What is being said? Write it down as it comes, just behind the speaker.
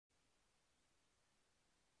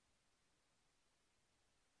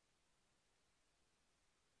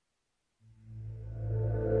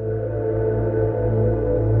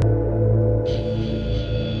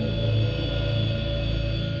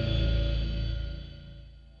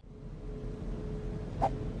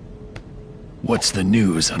What's the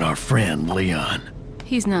news on our friend Leon?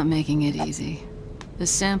 He's not making it easy. The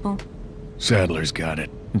sample? Sadler's got it.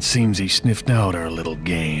 It seems he sniffed out our little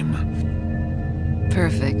game.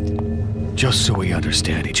 Perfect. Just so we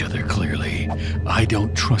understand each other clearly, I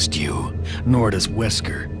don't trust you, nor does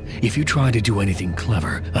Wesker. If you try to do anything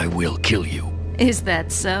clever, I will kill you. Is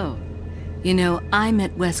that so? You know, I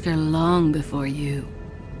met Wesker long before you.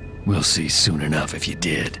 We'll see soon enough if you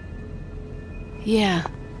did. Yeah,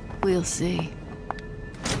 we'll see.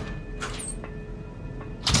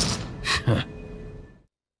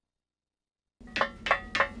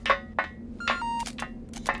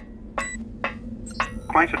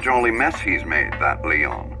 Quite a jolly mess he's made, that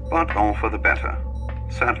Leon, but all for the better.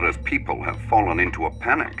 Sadler's people have fallen into a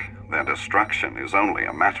panic. Their destruction is only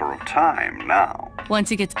a matter of time now. Once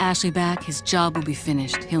he gets Ashley back, his job will be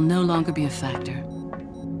finished. He'll no longer be a factor.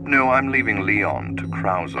 No, I'm leaving Leon to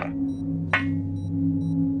Krauser.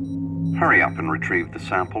 Hurry up and retrieve the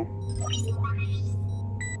sample.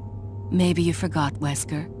 Maybe you forgot,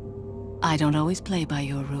 Wesker. I don't always play by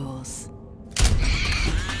your rules.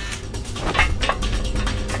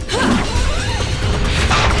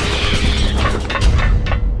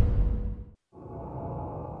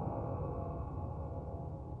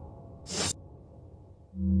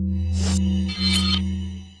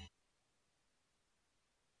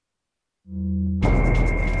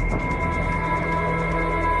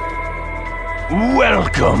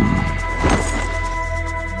 Welcome!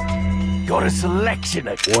 Got a selection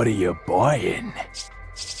of... What are you buying?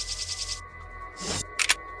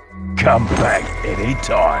 Come back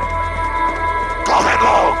anytime. Come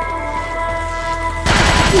along!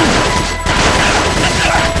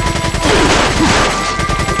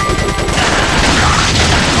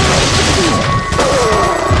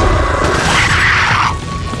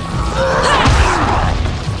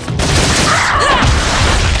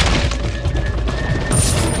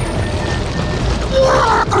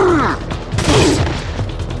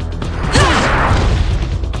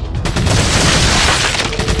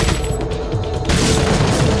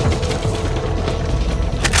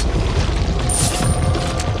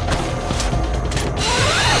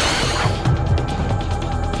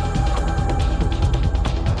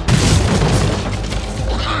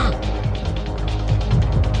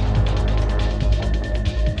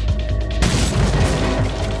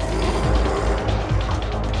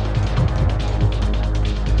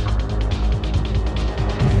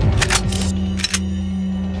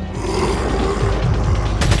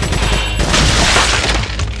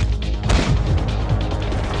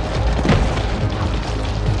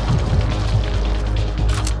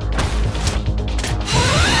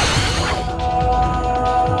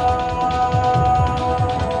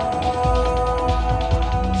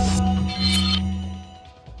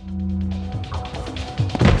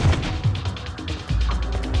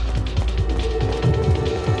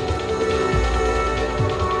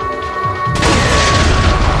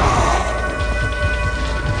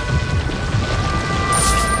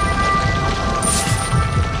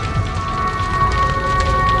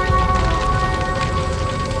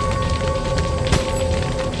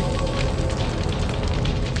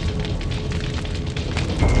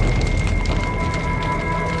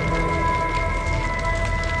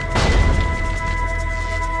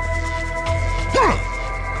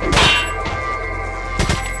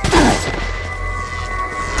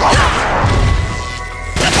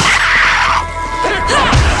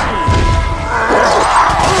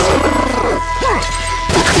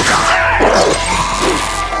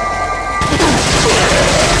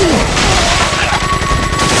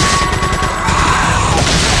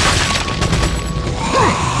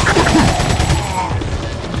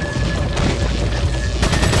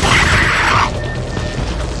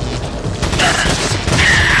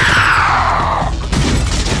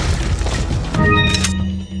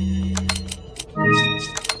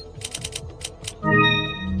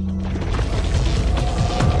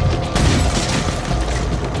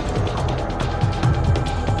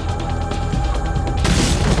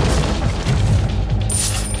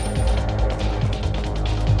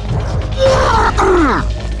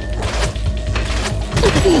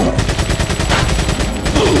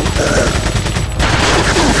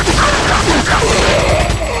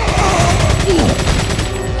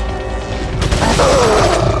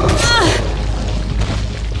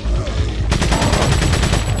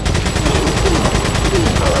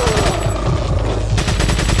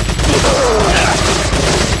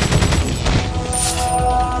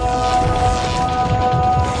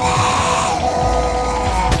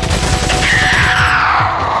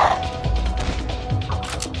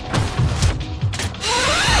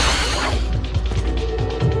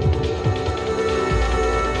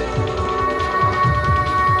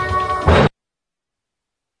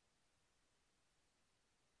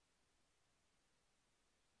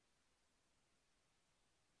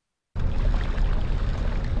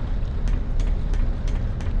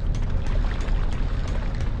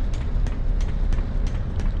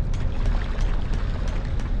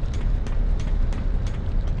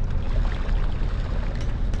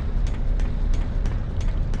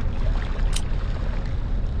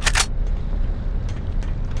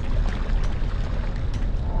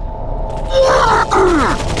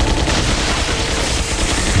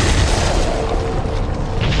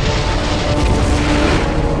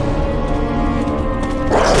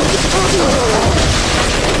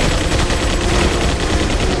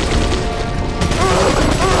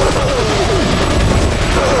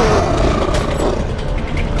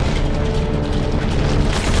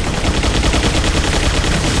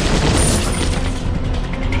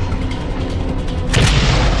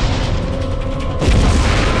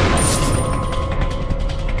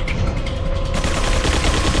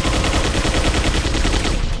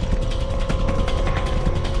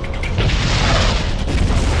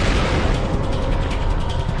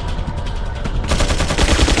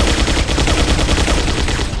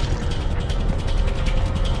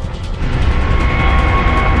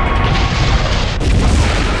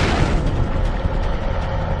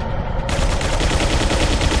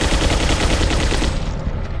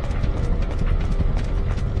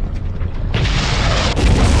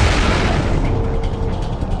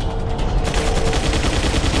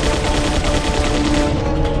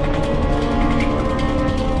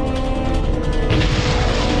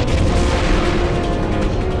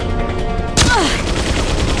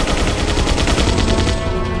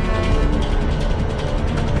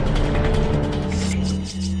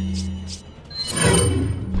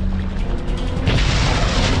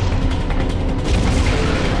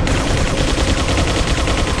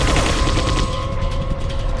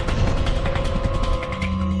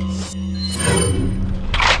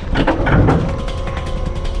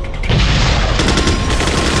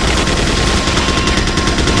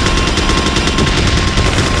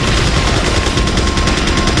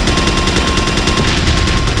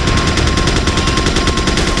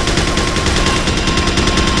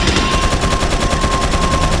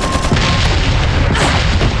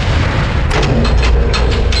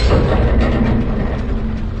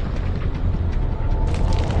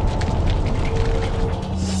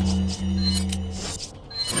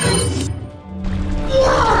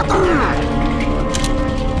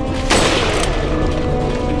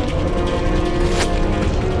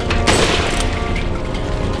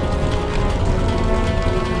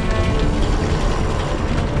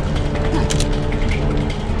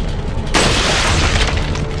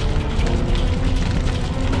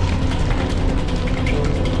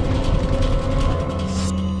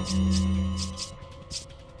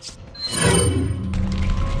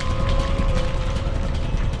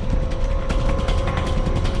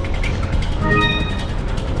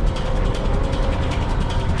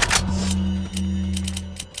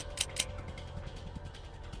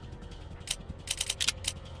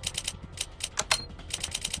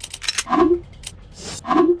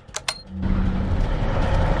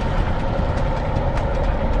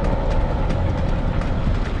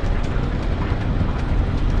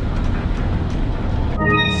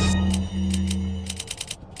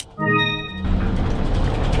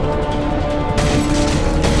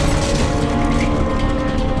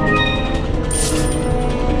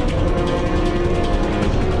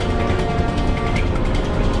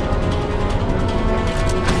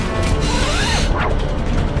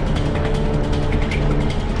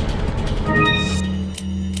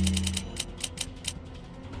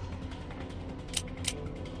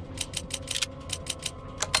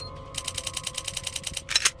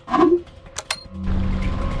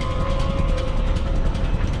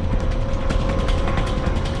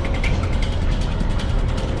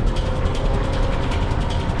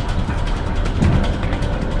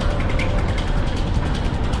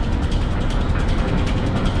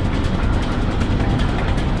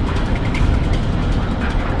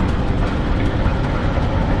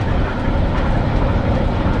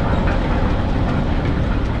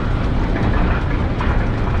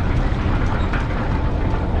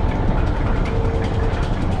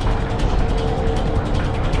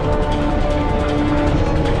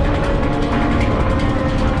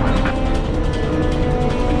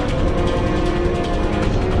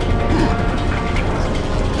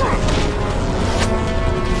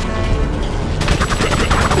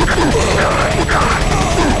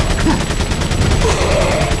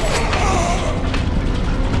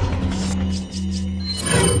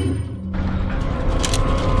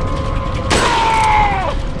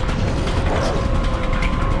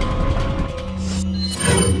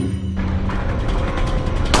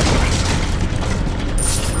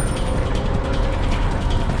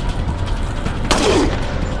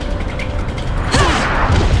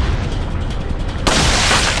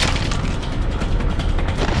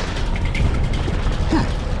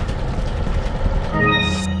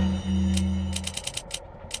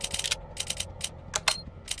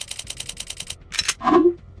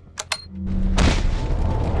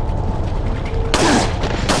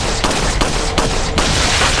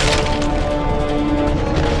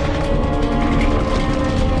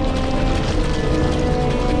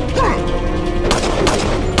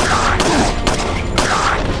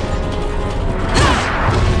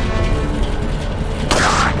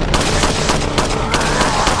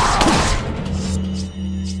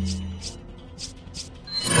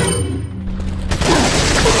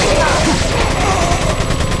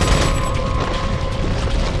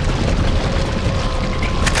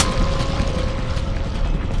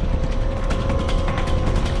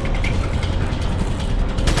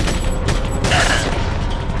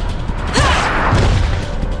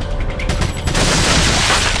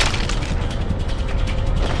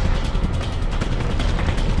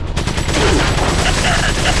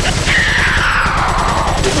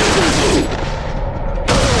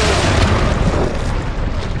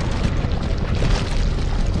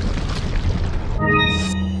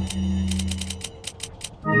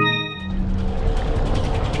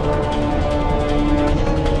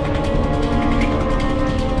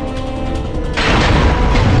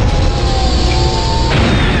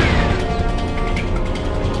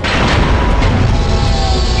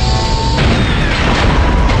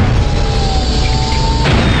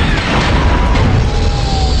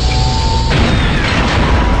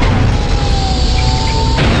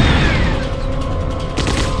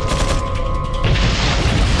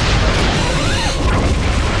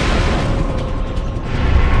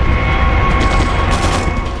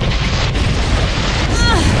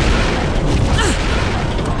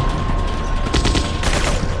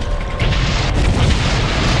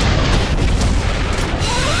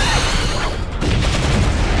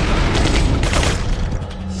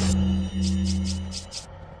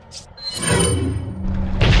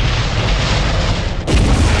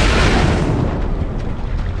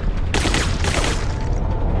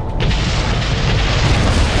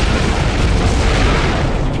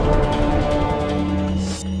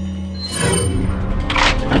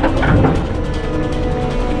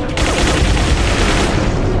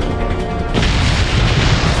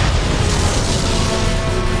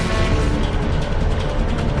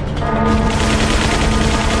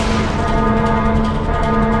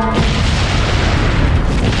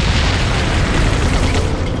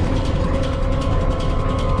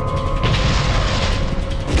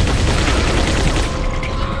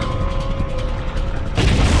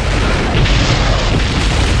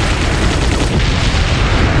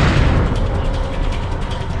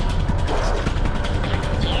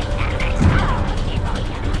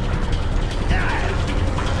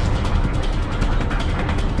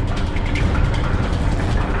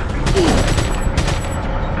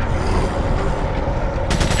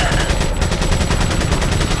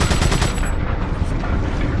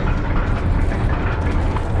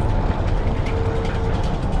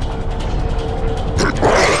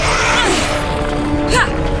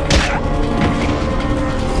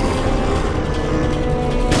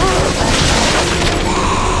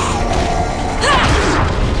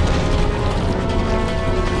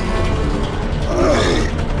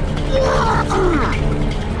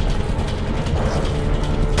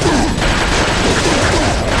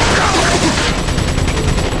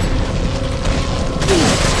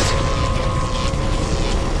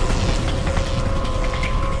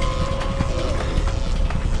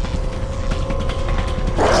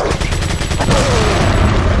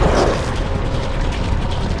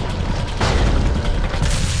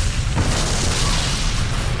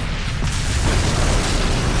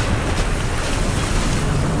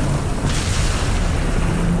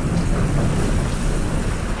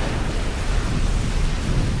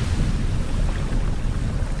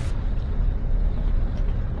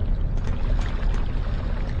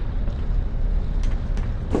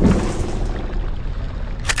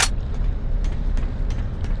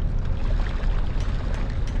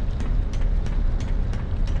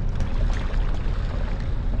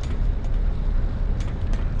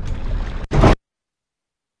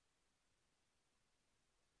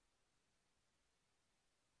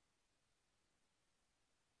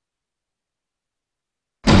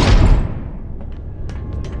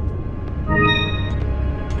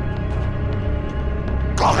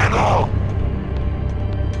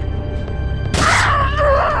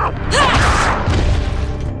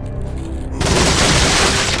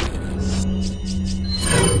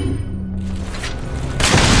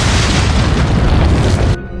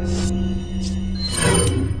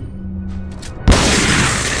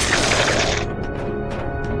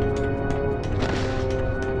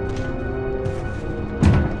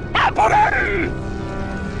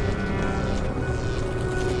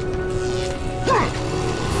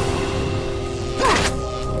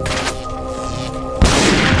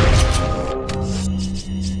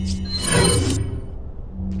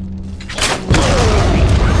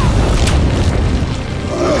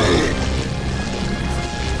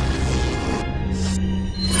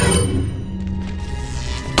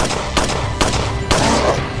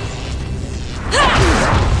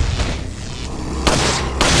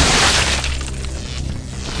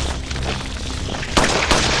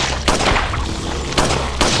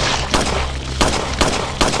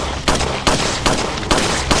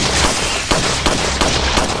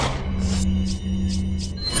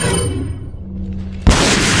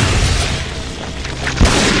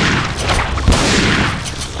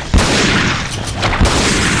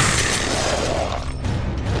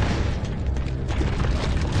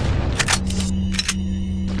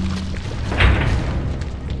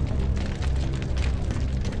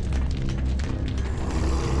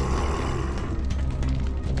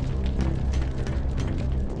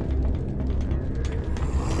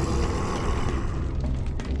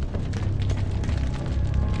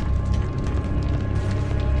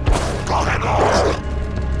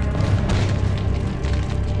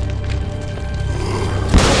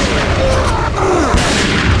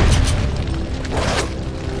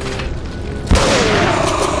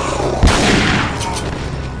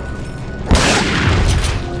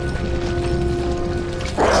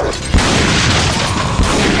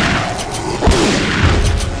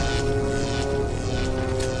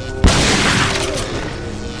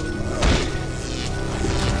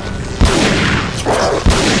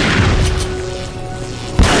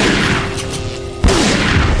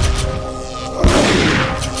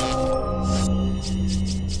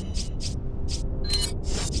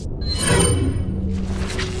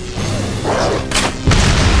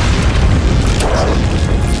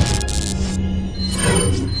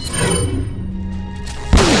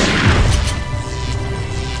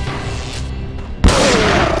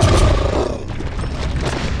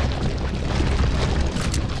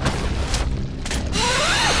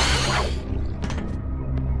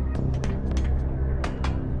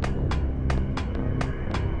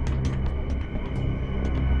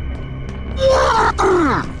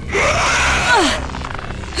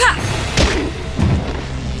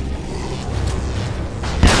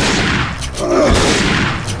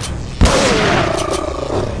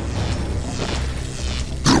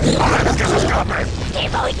 ¡Te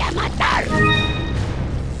voy a matar!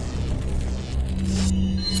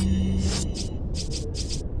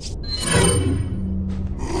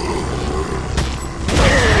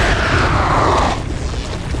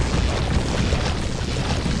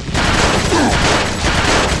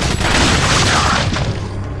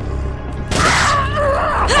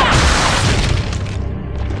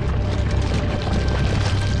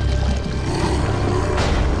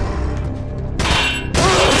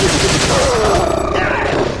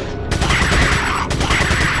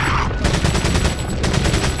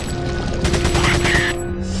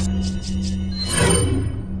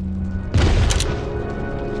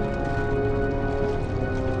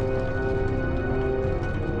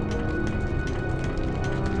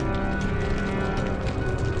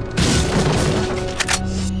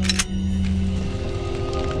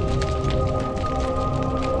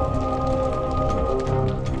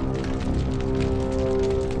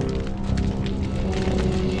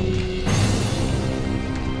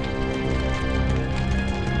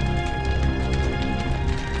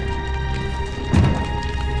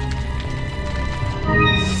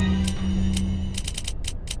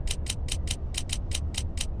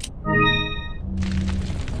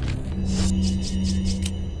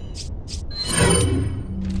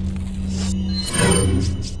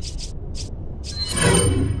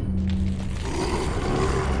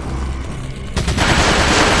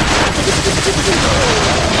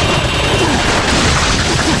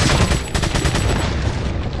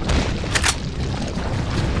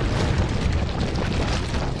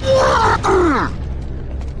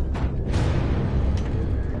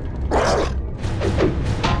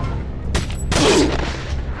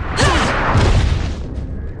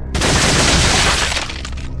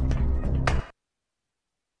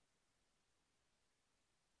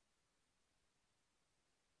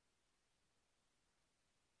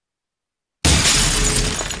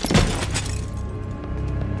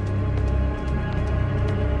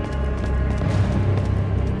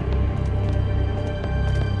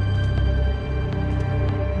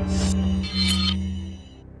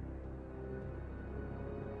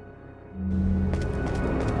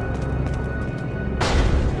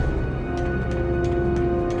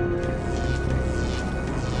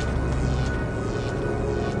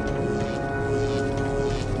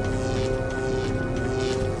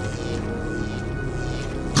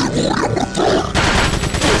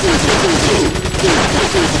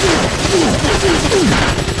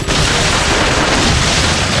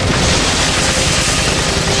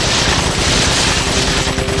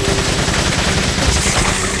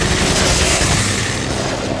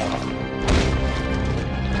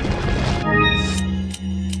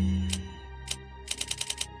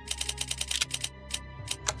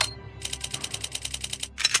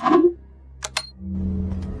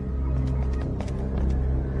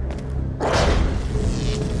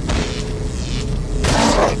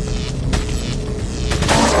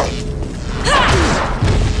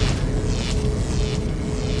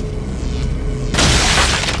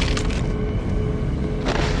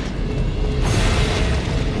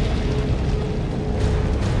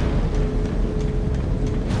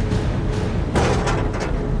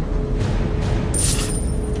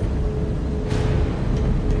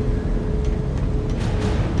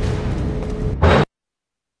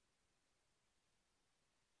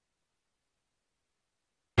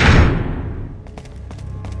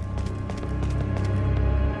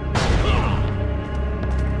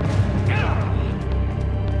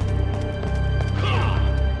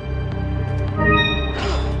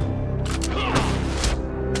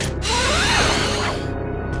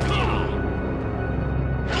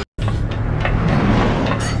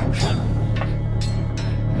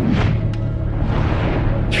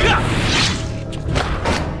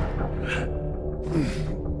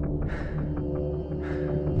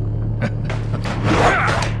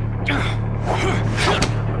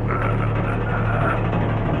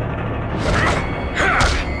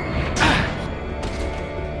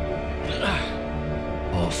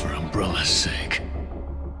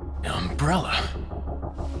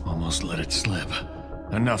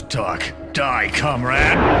 Enough talk. Die,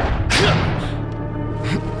 comrade!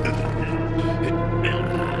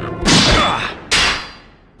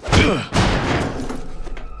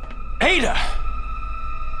 Ada!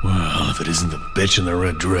 Well, if it isn't the bitch in the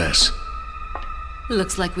red dress.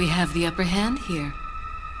 Looks like we have the upper hand here.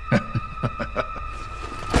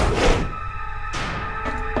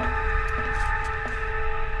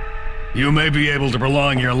 You may be able to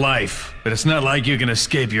prolong your life, but it's not like you can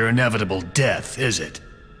escape your inevitable death, is it?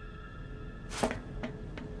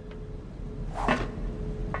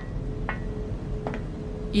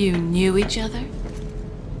 You knew each other?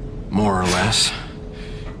 More or less.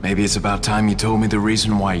 Maybe it's about time you told me the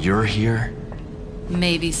reason why you're here?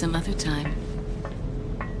 Maybe some other time.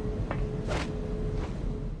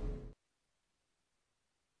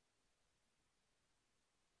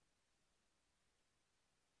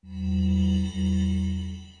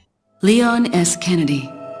 Leon S.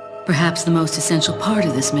 Kennedy, perhaps the most essential part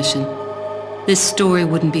of this mission. This story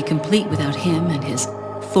wouldn't be complete without him and his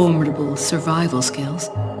formidable survival skills.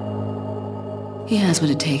 He has what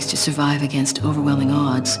it takes to survive against overwhelming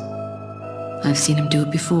odds. I've seen him do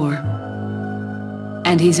it before.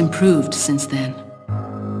 And he's improved since then.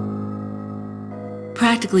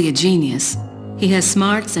 Practically a genius, he has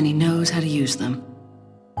smarts and he knows how to use them.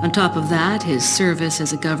 On top of that, his service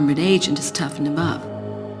as a government agent has toughened him up.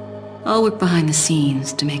 I'll work behind the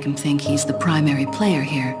scenes to make him think he's the primary player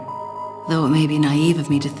here, though it may be naive of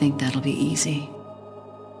me to think that'll be easy.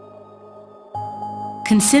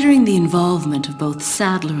 Considering the involvement of both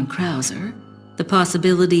Sadler and Krauser, the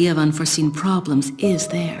possibility of unforeseen problems is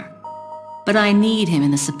there. But I need him in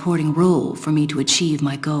the supporting role for me to achieve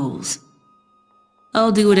my goals.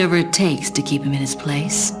 I'll do whatever it takes to keep him in his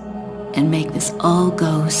place and make this all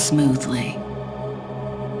go smoothly.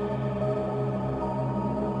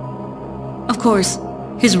 Of course,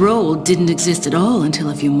 his role didn't exist at all until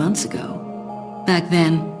a few months ago. Back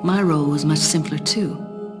then, my role was much simpler too.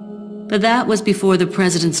 But that was before the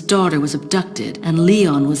president's daughter was abducted and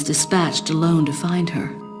Leon was dispatched alone to find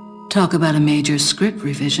her. Talk about a major script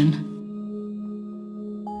revision.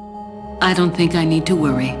 I don't think I need to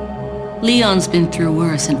worry. Leon's been through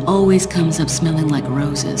worse and always comes up smelling like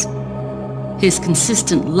roses. His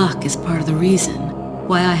consistent luck is part of the reason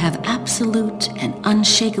why I have absolute and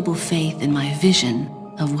unshakable faith in my vision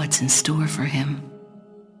of what's in store for him.